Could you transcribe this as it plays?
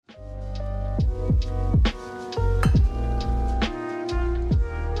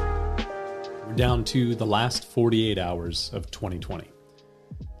We're down to the last 48 hours of 2020.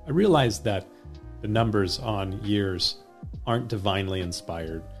 I realize that the numbers on years aren't divinely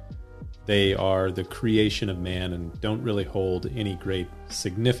inspired. They are the creation of man and don't really hold any great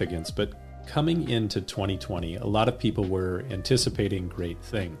significance. But coming into 2020, a lot of people were anticipating great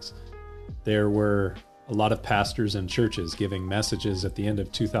things. There were a lot of pastors and churches giving messages at the end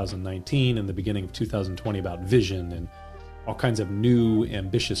of 2019 and the beginning of 2020 about vision and all kinds of new,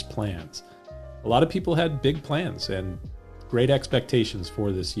 ambitious plans. A lot of people had big plans and great expectations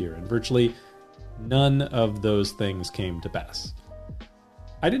for this year, and virtually none of those things came to pass.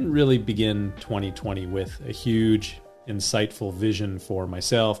 I didn't really begin 2020 with a huge, insightful vision for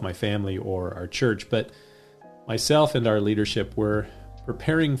myself, my family, or our church, but myself and our leadership were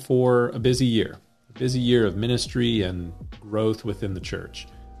preparing for a busy year of ministry and growth within the church.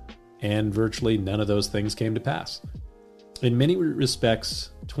 And virtually none of those things came to pass. In many respects,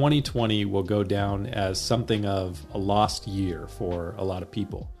 2020 will go down as something of a lost year for a lot of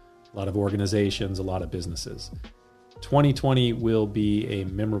people, a lot of organizations, a lot of businesses. 2020 will be a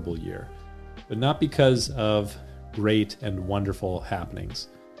memorable year, but not because of great and wonderful happenings.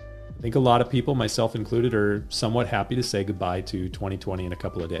 I think a lot of people, myself included, are somewhat happy to say goodbye to 2020 in a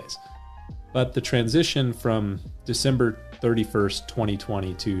couple of days. But the transition from December 31st,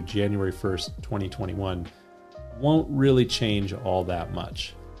 2020 to January 1st, 2021 won't really change all that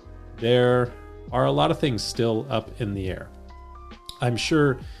much. There are a lot of things still up in the air. I'm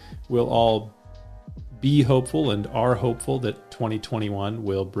sure we'll all be hopeful and are hopeful that 2021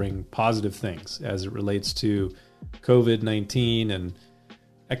 will bring positive things as it relates to COVID-19 and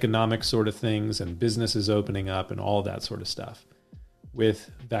economic sort of things and businesses opening up and all that sort of stuff. With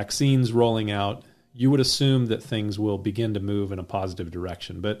vaccines rolling out, you would assume that things will begin to move in a positive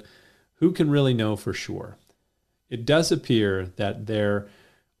direction, but who can really know for sure? It does appear that there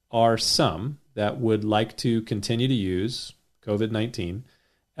are some that would like to continue to use COVID-19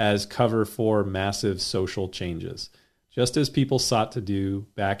 as cover for massive social changes, just as people sought to do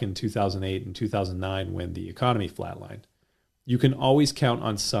back in 2008 and 2009 when the economy flatlined. You can always count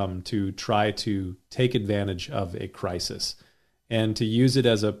on some to try to take advantage of a crisis and to use it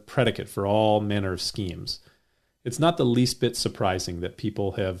as a predicate for all manner of schemes. It's not the least bit surprising that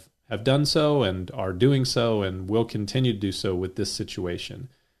people have done so and are doing so and will continue to do so with this situation,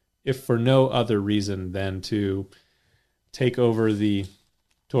 if for no other reason than to take over the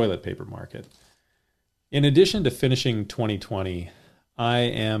toilet paper market. In addition to finishing 2020, I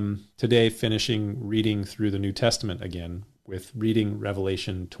am today finishing reading through the New Testament again with reading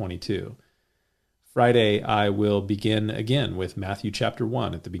Revelation 22. Friday, I will begin again with Matthew chapter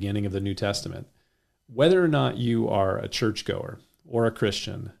 1 at the beginning of the New Testament. Whether or not you are a churchgoer or a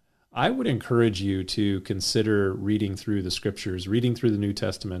Christian, I would encourage you to consider reading through the scriptures, reading through the New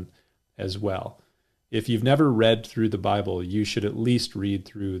Testament as well. If you've never read through the Bible, you should at least read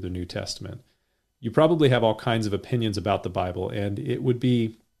through the New Testament. You probably have all kinds of opinions about the Bible, and it would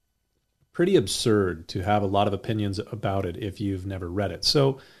be pretty absurd to have a lot of opinions about it if you've never read it.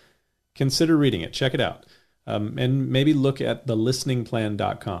 So consider reading it. Check it out. And maybe look at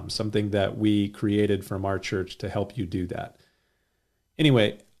thelisteningplan.com, something that we created from our church to help you do that.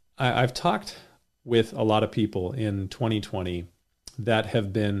 Anyway, I've talked with a lot of people in 2020 that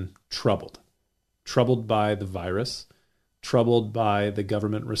have been troubled by the virus, troubled by the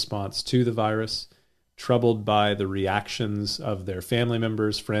government response to the virus, troubled by the reactions of their family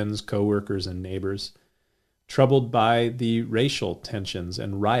members, friends, coworkers, and neighbors, troubled by the racial tensions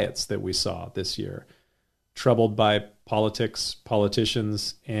and riots that we saw this year, troubled by politics,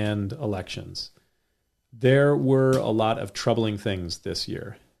 politicians, and elections. There were a lot of troubling things this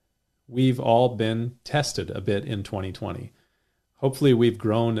year. We've all been tested a bit in 2020. Hopefully we've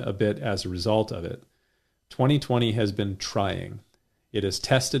grown a bit as a result of it. 2020 has been trying. It has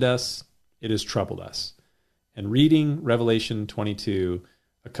tested us. It has troubled us. And reading Revelation 22,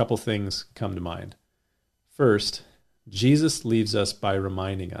 a couple things come to mind. First, Jesus leaves us by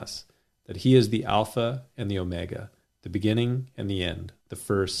reminding us that he is the Alpha and the Omega, the beginning and the end, the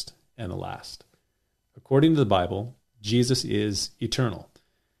first and the last. According to the Bible, Jesus is eternal.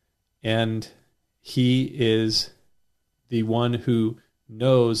 And he is the one who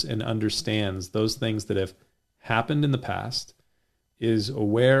knows and understands those things that have happened in the past, is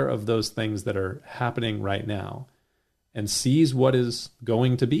aware of those things that are happening right now, and sees what is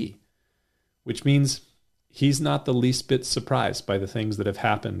going to be, which means he's not the least bit surprised by the things that have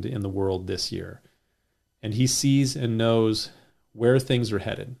happened in the world this year. And he sees and knows where things are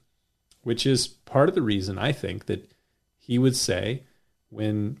headed, which is part of the reason I think that he would say,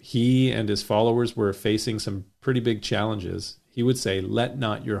 when he and his followers were facing some pretty big challenges, he would say, "Let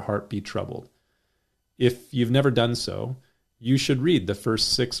not your heart be troubled." If you've never done so, you should read the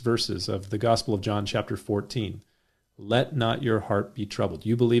first 6 verses of the Gospel of John, chapter 14. Let not your heart be troubled.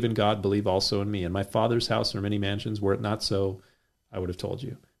 You believe in God, believe also in me. In my Father's house are many mansions. Were it not so, I would have told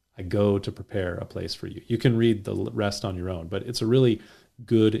you. I go to prepare a place for you. You can read the rest on your own, but it's a really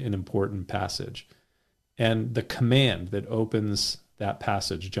good and important passage. And the command that opens that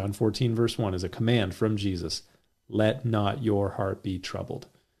passage, John 14, verse 1, is a command from Jesus. Let not your heart be troubled.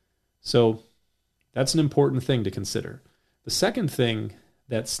 So that's an important thing to consider. The second thing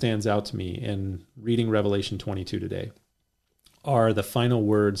that stands out to me in reading Revelation 22 today are the final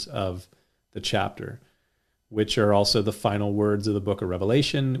words of the chapter, which are also the final words of the book of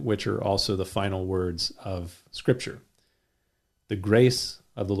Revelation, which are also the final words of Scripture. The grace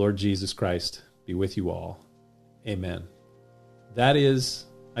of the Lord Jesus Christ be with you all. Amen. That is,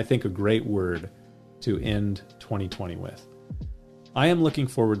 I think, a great word to end 2020 with. I am looking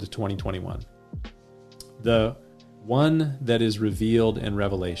forward to 2021. The one that is revealed in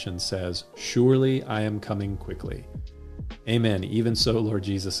Revelation says, surely I am coming quickly. Amen. Even so, Lord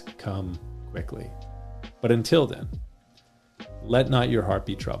Jesus, come quickly. But until then, let not your heart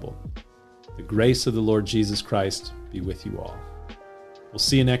be troubled. The grace of the Lord Jesus Christ be with you all. We'll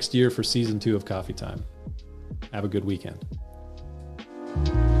see you next year for season 2 of Coffee Time. Have a good weekend.